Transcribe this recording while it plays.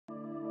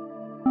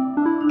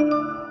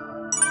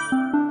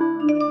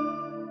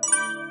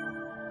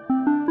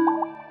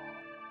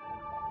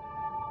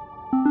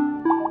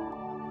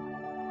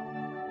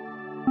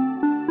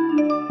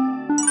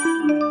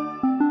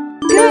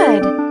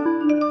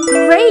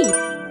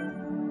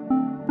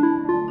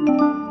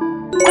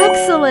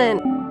Excellent!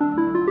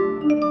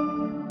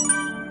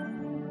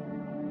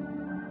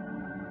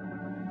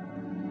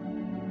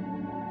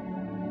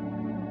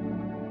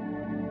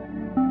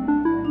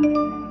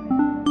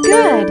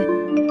 Good!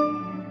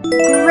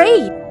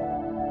 Great!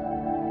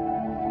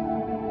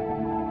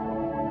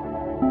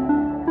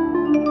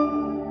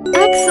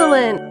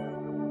 Excellent!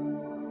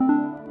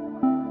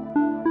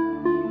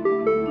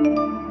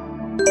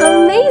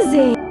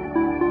 Amazing!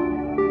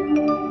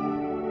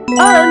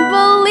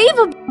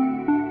 Unbelievable!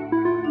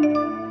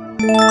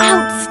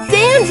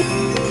 Outstanding!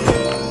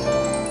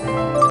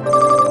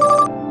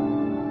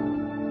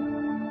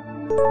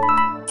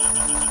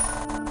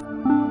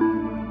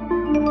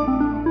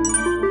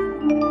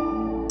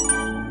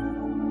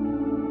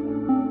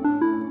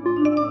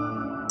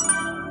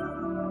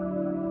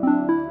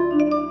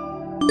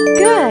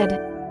 Good!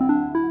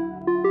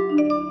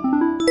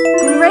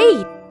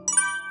 Great!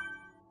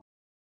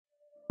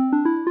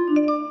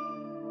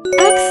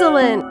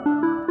 Excellent!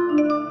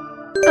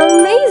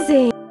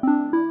 Amazing!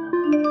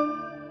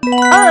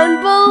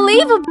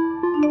 Unbelievable!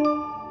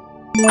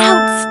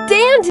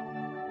 Outstanding!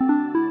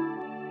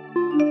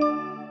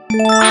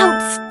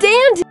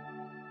 Outstanding!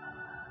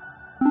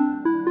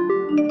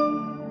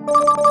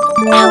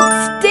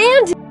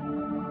 Outstanding!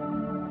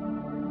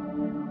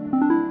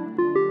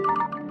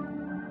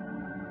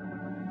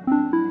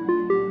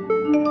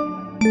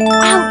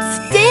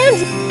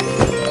 Outstanding!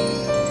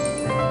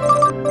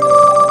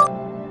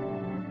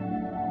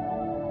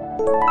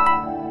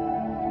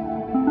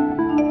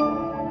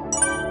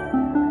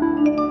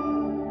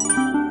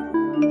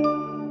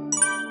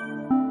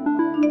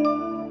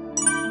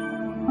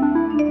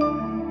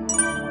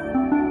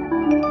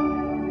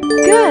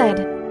 Good!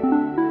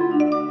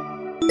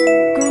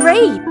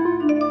 Great!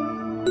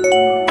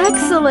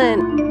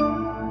 Excellent!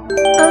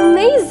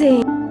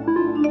 Amazing!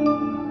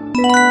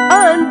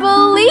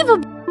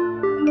 Unbelievable!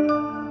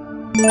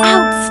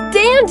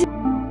 Outstanding!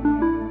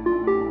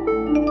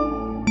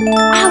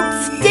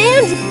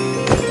 Outstanding!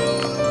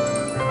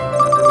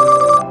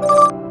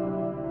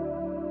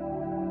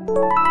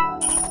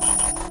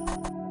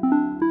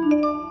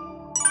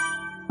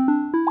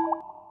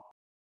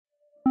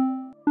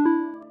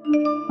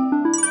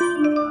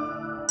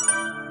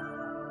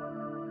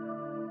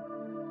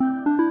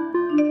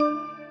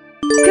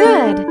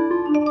 Good!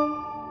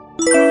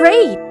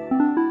 Great!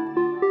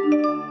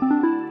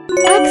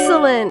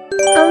 Excellent!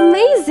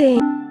 Amazing!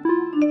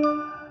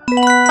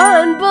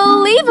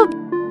 Unbelievable!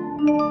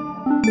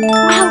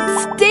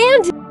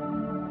 Outstanding!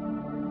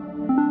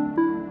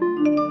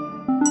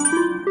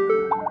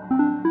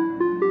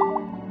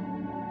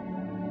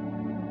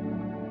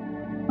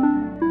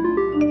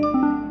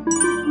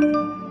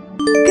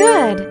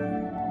 Good!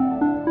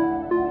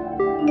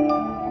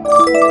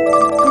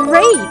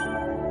 Great!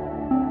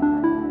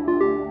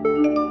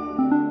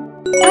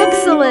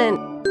 Excellent!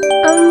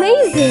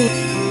 Amazing!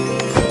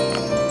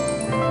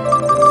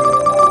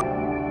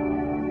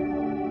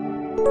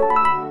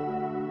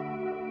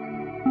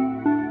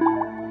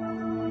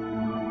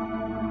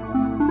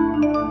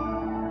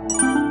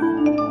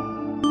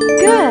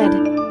 Good!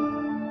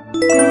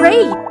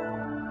 Great!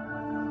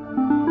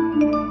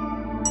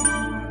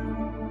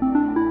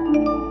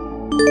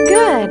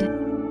 Good!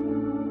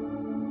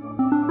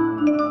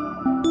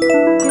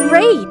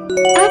 Great!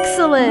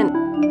 Excellent!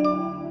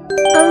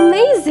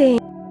 Amazing!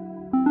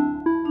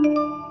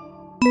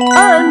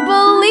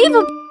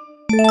 Unbelievable!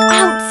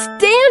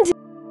 Outstanding!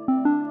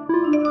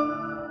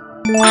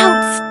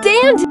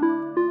 Outstanding!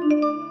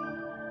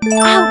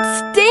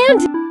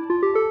 Outstanding!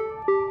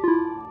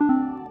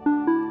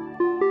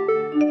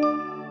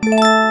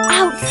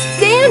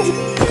 Outstanding!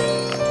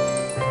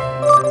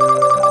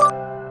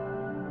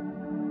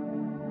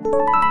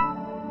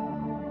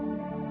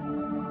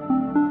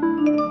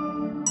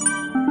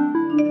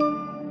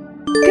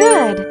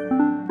 Good!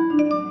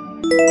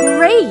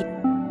 Great!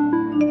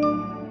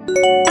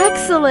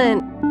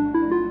 Excellent!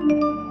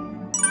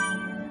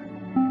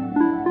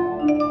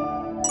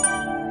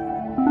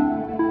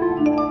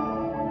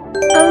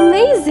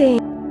 Amazing!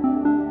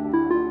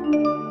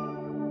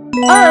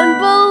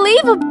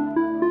 Unbelievable!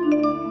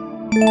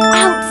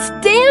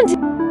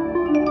 Outstanding!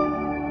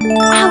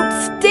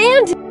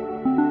 Outstanding!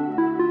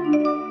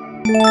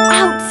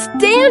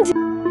 Outstanding!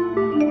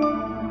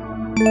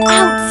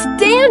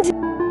 Outstanding!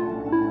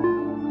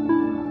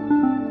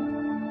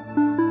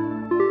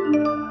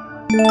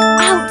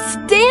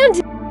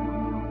 Outstanding!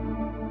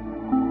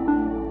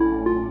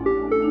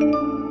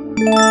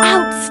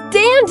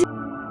 Outstanding!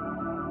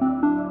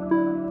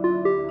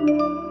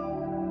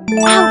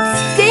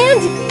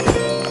 Outstanding!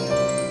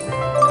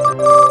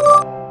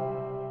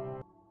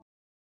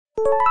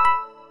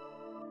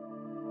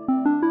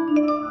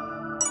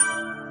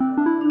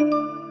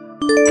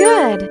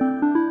 Good!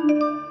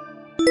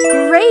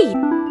 Great!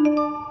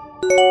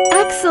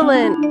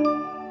 Excellent!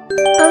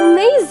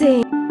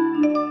 Amazing!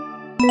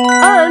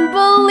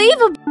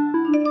 Unbelievable!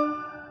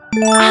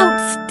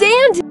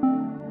 Outstanding!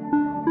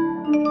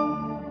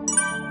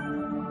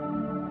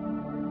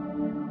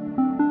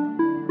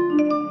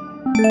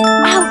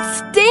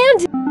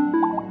 Outstanding!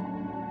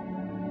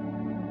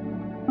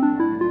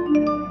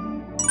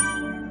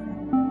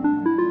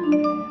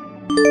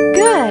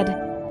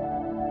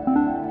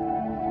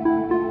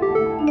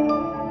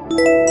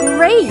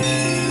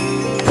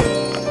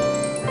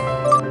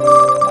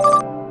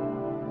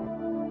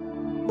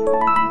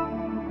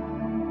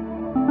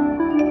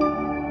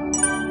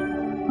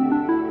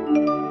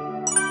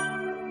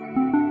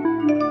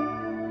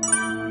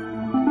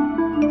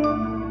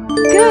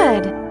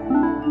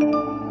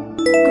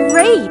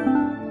 Great!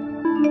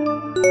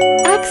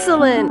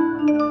 Excellent!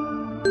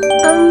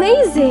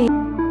 Amazing!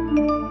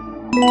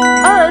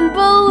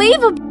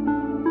 Unbelievable!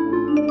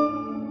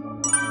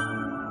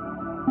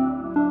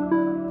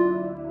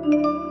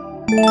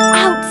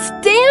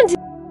 Outstanding!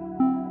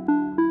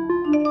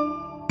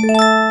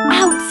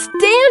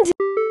 Outstanding!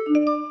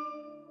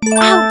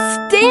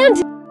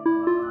 Outstanding!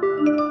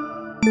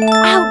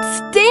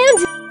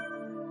 Outstanding!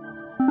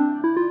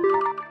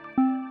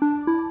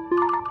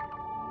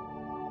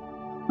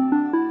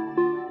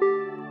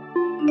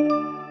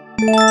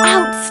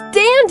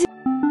 Outstanding!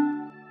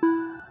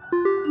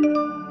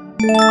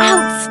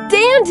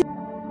 Outstanding!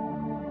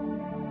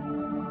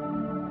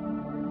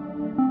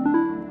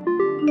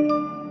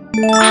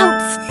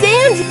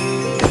 Outstanding!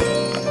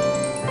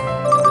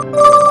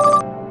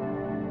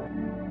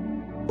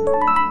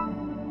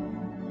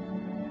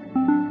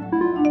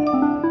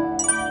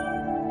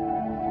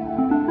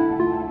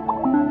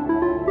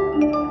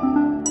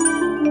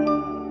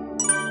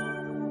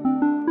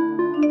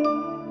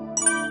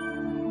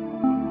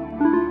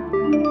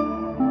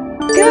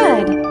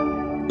 Good!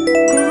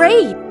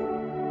 Great!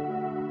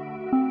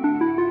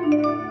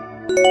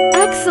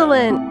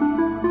 Excellent!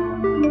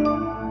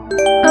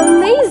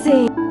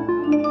 Amazing!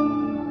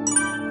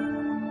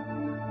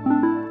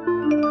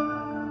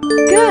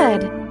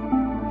 Good!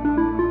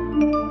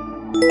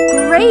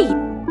 Great!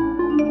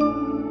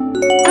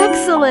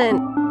 Excellent!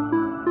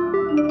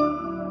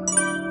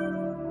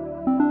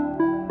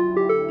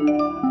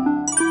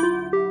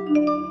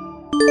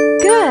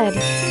 Good!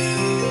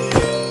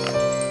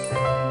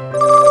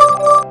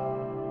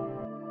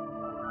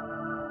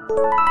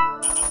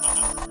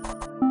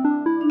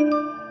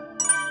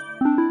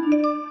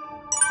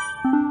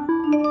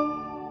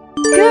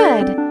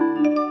 Good!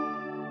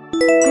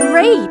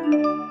 Great!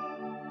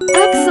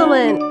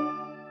 Excellent!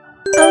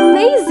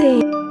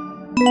 Amazing!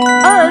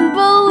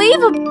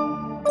 Unbelievable!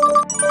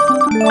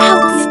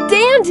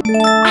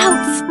 Outstanding!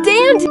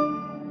 Outstanding!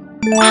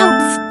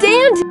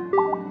 Outstanding!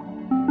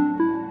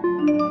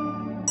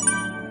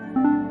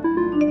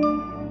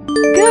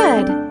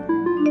 Good!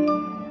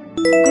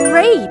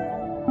 Great!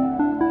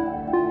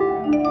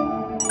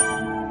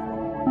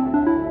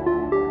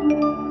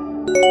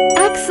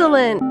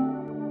 Excellent!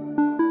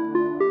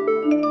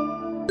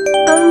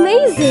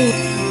 Amazing!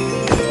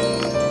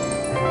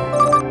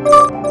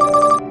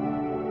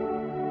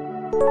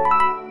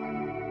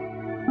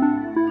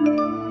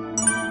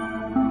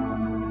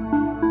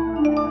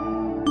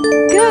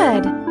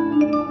 Good!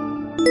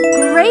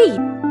 Great!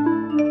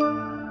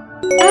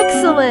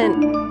 Excellent!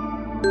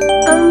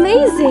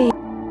 Amazing!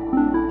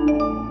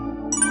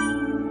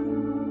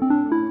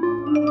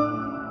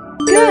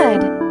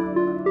 Good!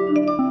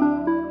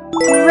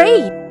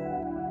 Great!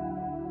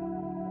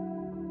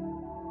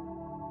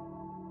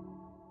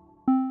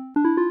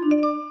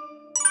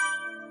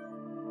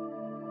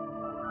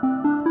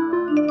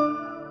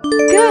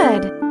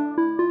 Good!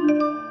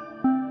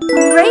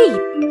 Great!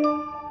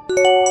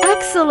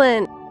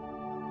 Excellent!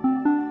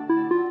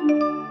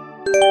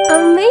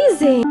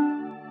 Amazing!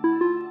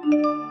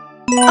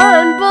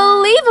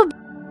 Unbelievable!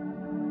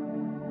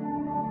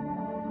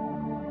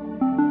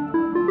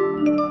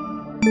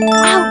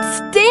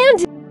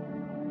 Outstanding!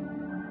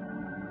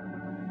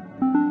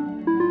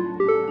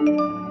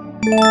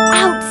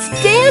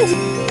 Outstanding!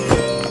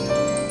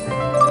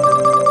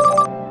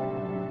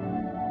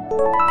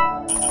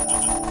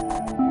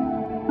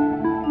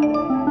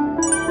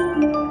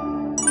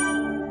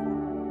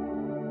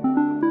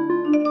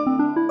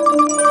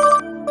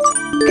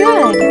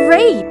 Good!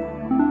 Great!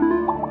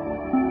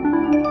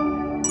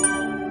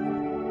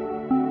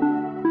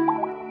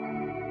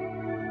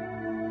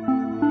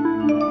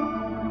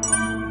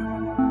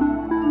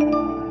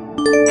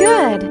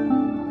 Good!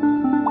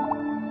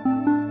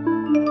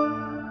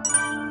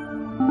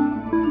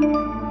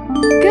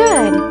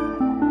 Good!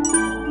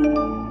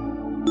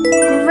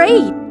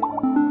 Great!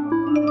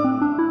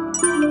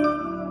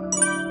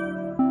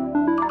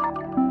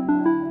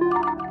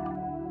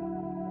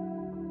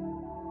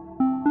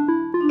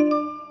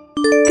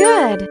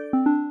 Good!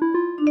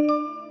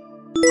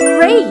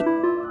 Great!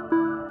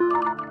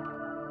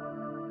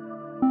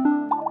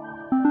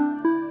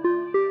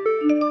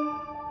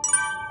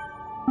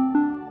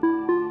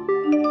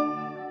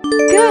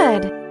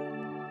 Good!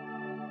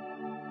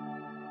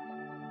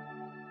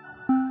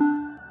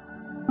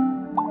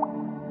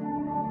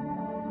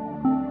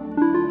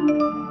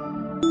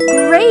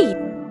 Great!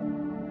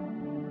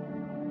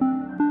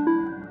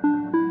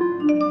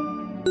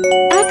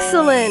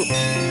 Excellent!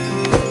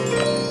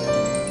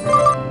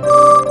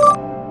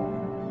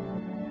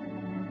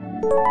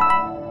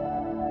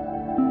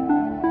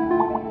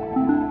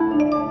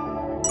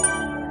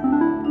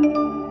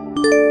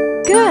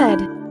 Good!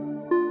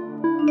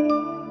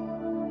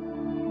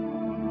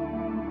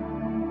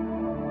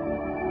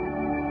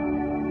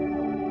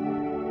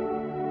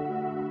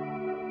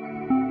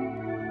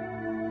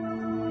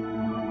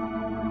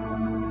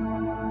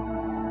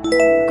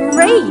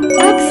 Great!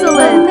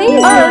 Excellent!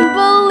 Amazing!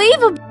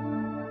 Unbelievable!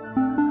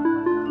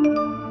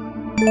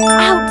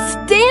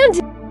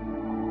 Outstanding!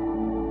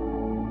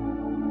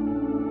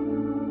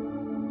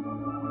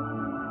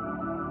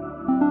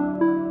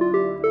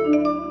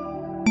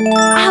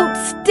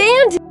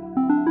 Outstanding!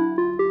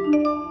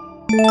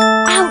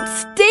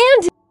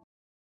 Outstanding!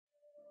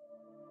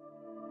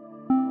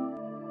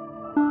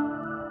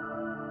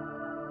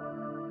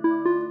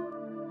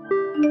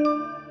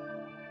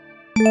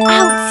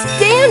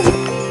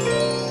 Outstanding!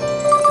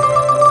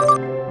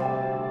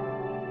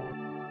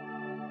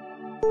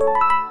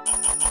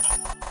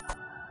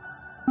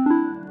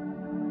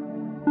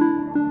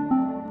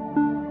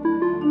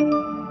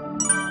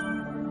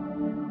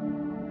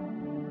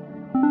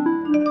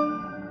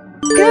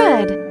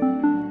 Good!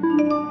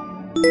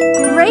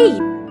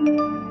 Great!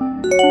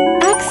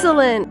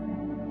 Excellent!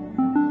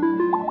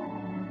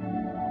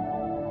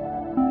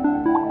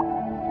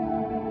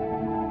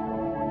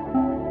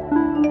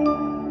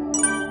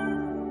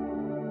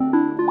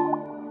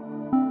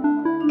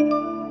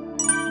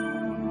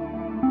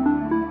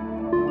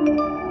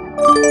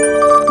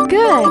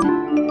 Good!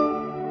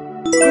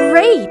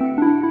 Great!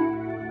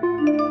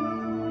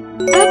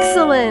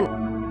 Excellent!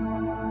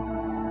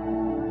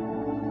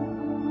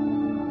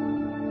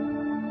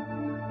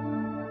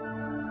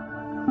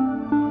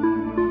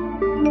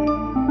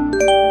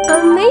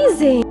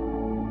 Amazing!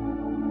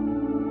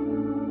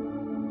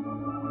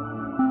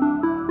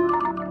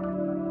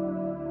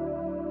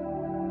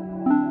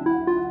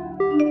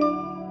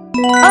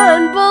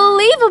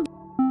 Unbelievable!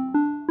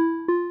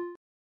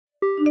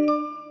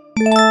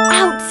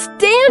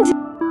 Outstanding!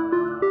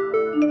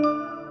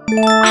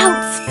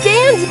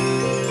 Outstanding!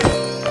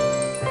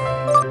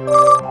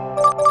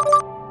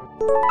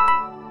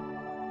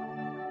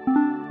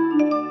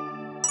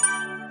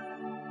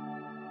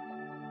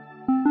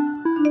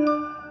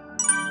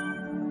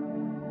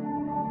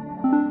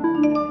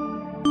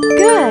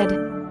 Good!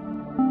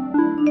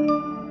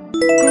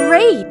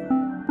 Great!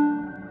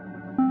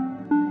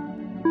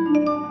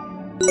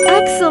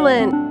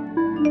 Excellent!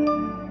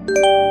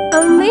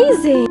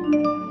 Amazing!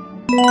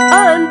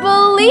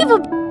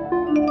 Unbelievable!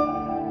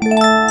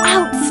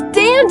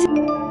 Outstanding!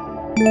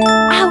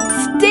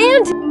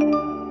 Outstanding!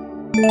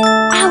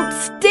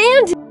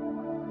 Outstanding!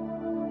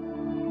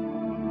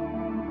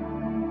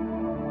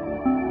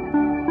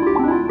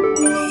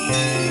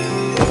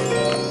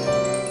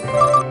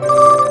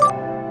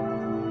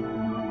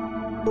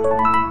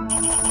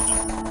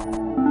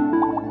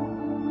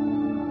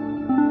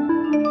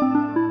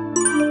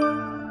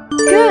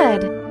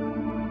 Good!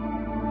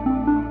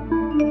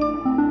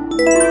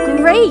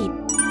 Great!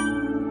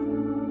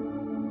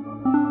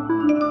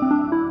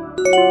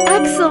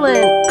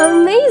 Excellent!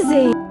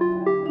 Amazing!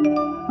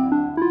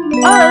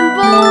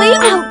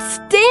 Unbelievable!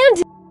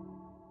 Outstanding!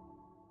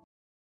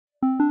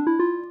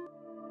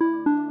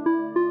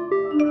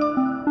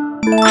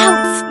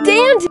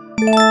 Outstanding!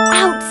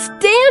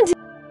 Outstanding!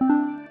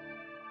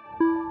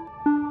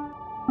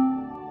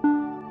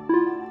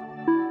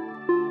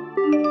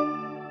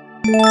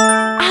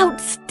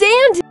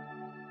 Outstanding!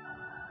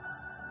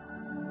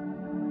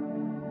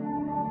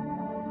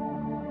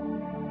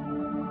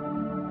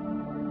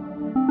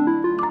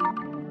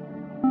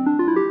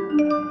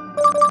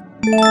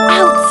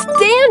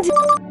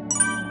 Outstanding!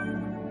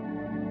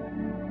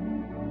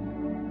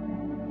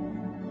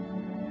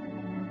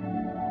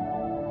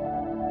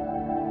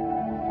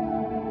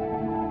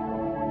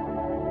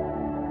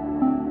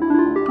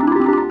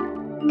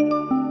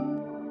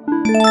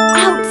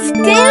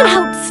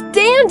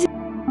 Outstanding!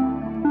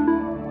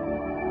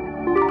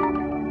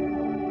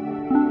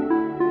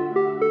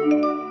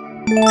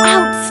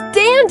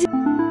 Outstanding!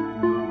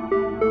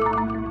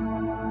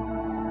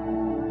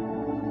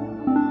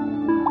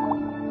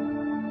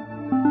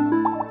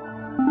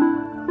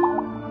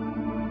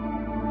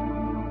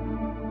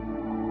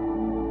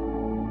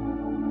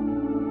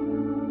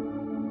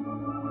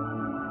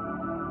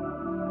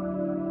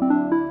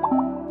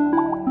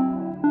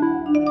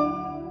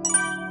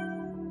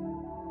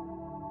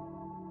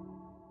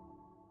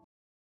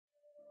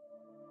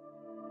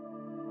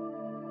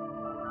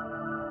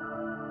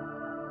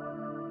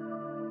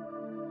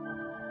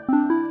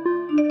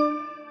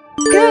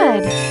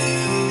 Good!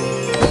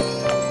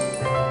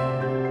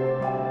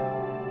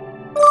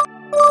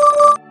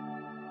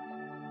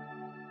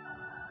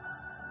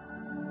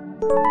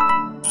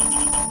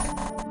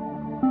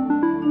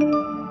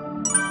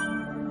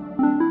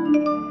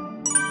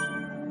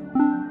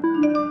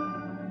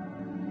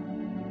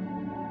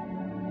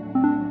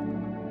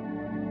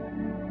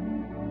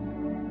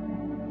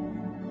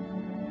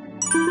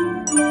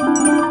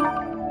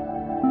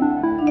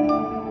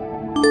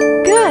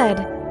 Good!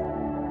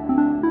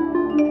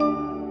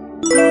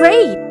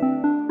 Great!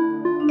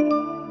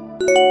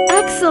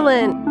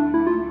 Excellent!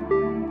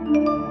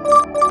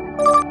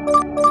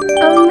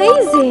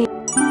 Amazing!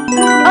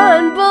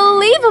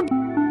 Unbelievable!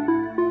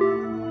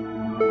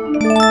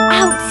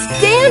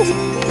 Outstanding!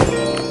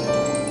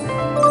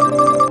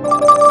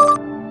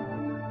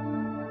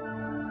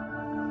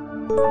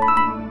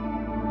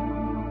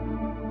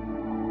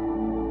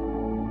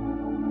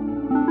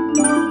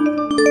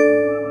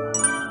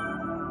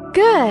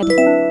 Good!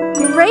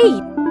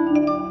 Great!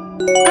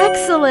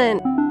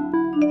 Excellent!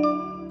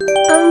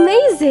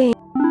 Amazing!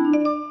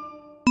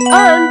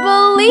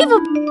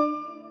 Unbelievable!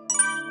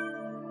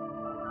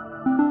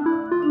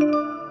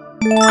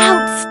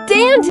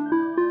 Outstanding!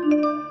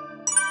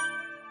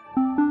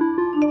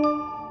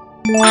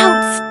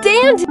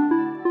 Outstanding!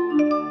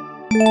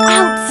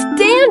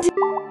 Outstanding!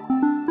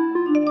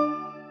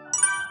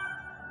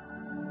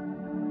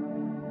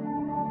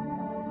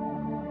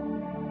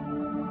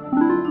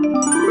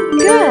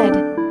 Good!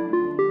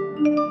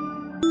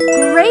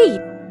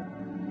 Great!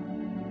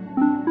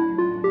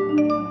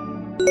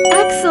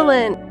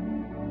 Excellent!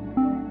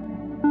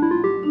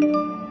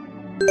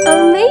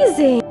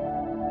 Amazing!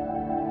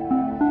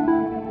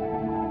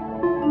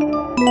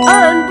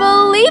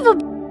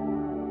 Unbelievable!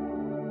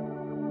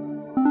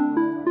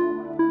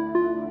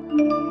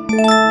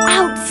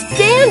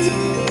 Outstanding!